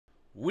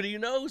What do you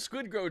know?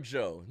 Squidgrow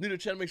Joe. New to the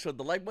channel, make sure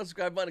to like button,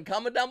 subscribe button, and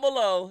comment down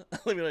below.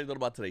 Let me know what you thought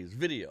about today's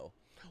video.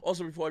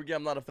 Also, before I begin,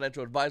 I'm not a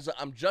financial advisor.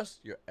 I'm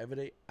just your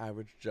everyday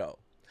average Joe.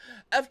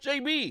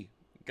 FJB. You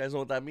guys know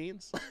what that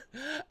means?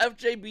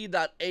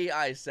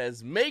 FJB.ai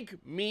says, make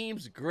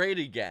memes great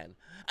again.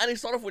 And they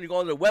start off when you go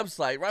on their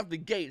website, right off the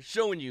gate,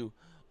 showing you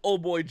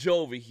old boy Joe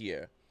over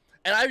here.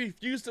 And I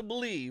refuse to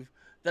believe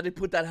that they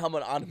put that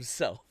helmet on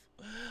himself.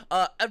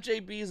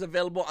 FJB is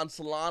available on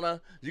Solana.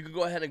 You can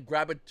go ahead and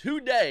grab it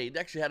today. They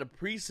actually had a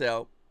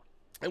pre-sale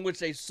in which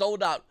they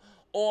sold out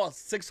all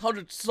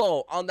 600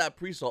 sold on that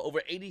pre-sale,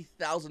 over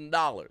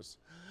 $80,000.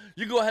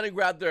 You can go ahead and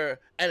grab their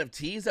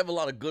NFTs. They have a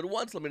lot of good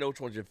ones. Let me know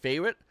which one's your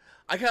favorite.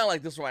 I kind of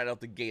like this one right out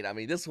the gate. I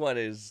mean, this one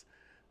is...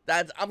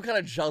 I'm kind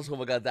of jealous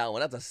whoever got that one.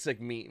 That's a sick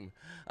meme.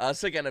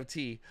 Sick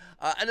NFT.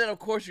 And then, of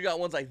course, you got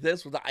ones like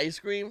this with the ice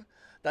cream.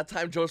 That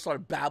time Joe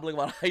started babbling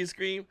about ice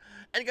cream.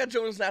 And you got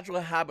Joe's natural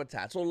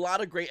habitat. So a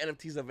lot of great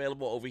NFTs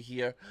available over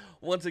here.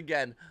 Once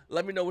again,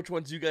 let me know which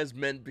ones you guys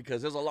meant,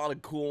 because there's a lot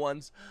of cool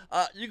ones.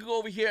 You can go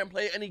over here and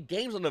play any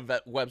games on the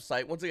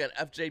website. Once again,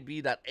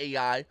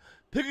 fjb.ai.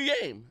 Pick a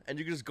game, and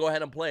you can just go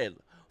ahead and play it.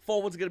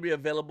 Fall one's going to be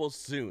available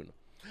soon.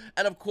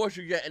 And, of course,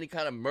 you get any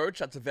kind of merch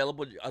that's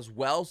available as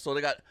well. So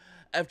they got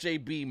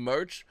FJB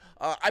merch.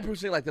 I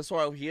personally like this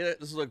one over here.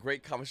 This is a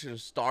great conversation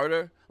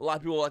starter. A lot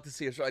of people like to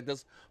see a show like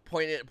this,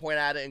 point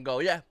at it and go,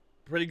 yeah,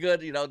 pretty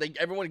good. You know,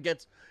 everyone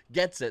gets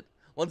it.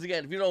 Once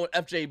again, if you know what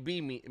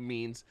FJB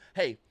means,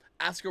 hey,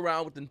 ask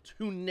around within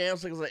 2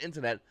 nanoseconds on the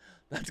internet.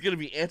 That's going to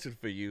be answered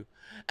for you.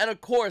 And,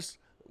 of course,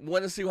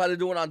 want to see how they're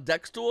doing on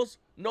Dex tools?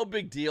 No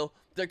big deal.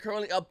 They're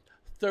currently up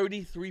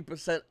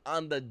 33%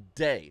 on the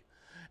day.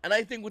 And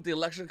I think with the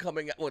election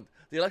coming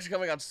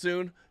out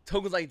soon,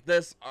 tokens like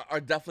this are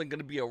definitely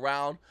going to be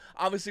around.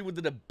 Obviously, with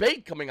the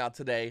debate coming out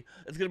today,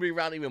 it's going to be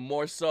around even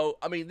more so.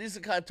 I mean, these are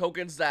the kind of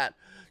tokens that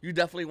you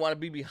definitely want to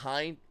be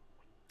behind.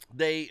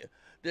 Their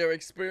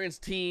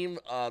experienced team,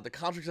 the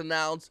contracts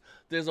announced,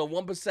 there's a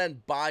 1%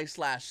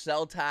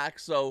 buy/sell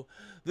tax. So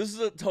this is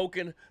a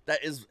token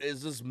that is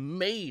just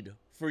made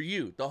for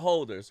you, the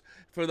holders,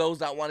 for those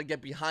that want to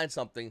get behind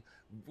something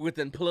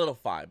within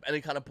politifi, any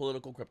kind of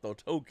political crypto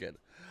token.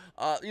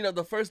 You know,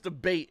 the first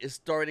debate is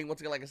starting,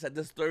 once again, like I said,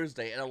 this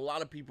Thursday, and a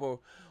lot of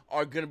people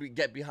are going to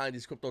get behind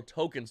these crypto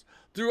tokens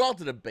throughout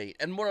the debate,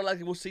 and more than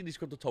likely we'll see these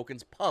crypto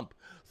tokens pump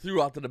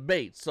throughout the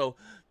debate. So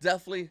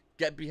definitely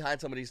get behind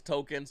some of these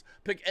tokens.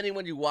 Pick any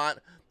one you want.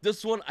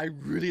 This one I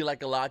really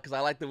like a lot because I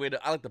like the way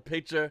I like the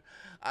picture.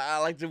 I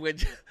like the way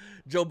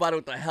Joe Biden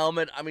with the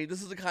helmet. I mean,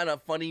 this is the kind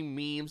of funny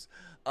memes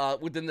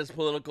within this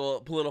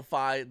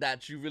politifi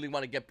that you really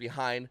want to get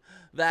behind,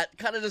 that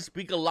kind of just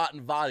speak a lot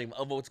in volume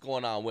of what's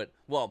going on with,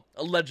 well,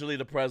 allegedly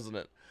the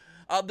president.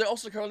 They're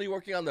also currently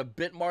working on the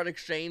Bitmart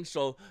exchange,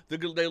 so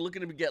they're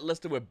looking to get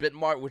listed with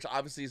Bitmart, which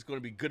obviously is going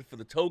to be good for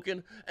the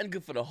token and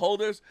good for the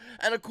holders.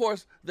 And of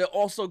course, they're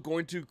also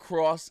going to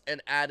cross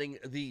and adding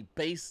the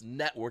base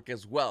network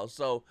as well.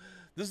 So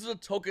this is a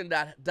token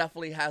that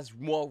definitely has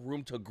more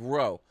room to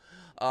grow.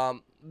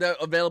 They're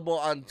available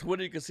on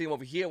Twitter. You can see them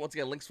over here. Once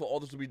again, links for all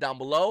this will be down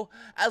below,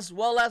 as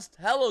well as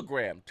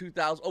Telegram.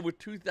 Over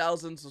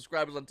 2,000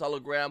 subscribers on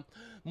Telegram.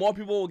 More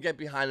people will get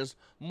behind us.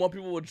 More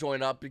people will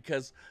join up,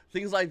 because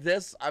things like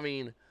this, I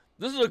mean,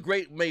 this is a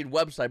great made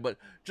website, but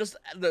just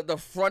the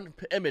front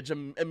image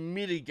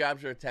immediately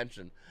grabs your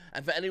attention.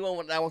 And for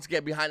anyone that wants to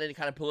get behind any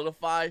kind of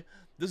politifi,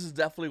 this is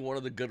definitely one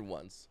of the good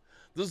ones.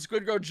 This is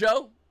Squidgrow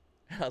Joe,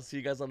 and I'll see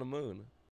you guys on the moon.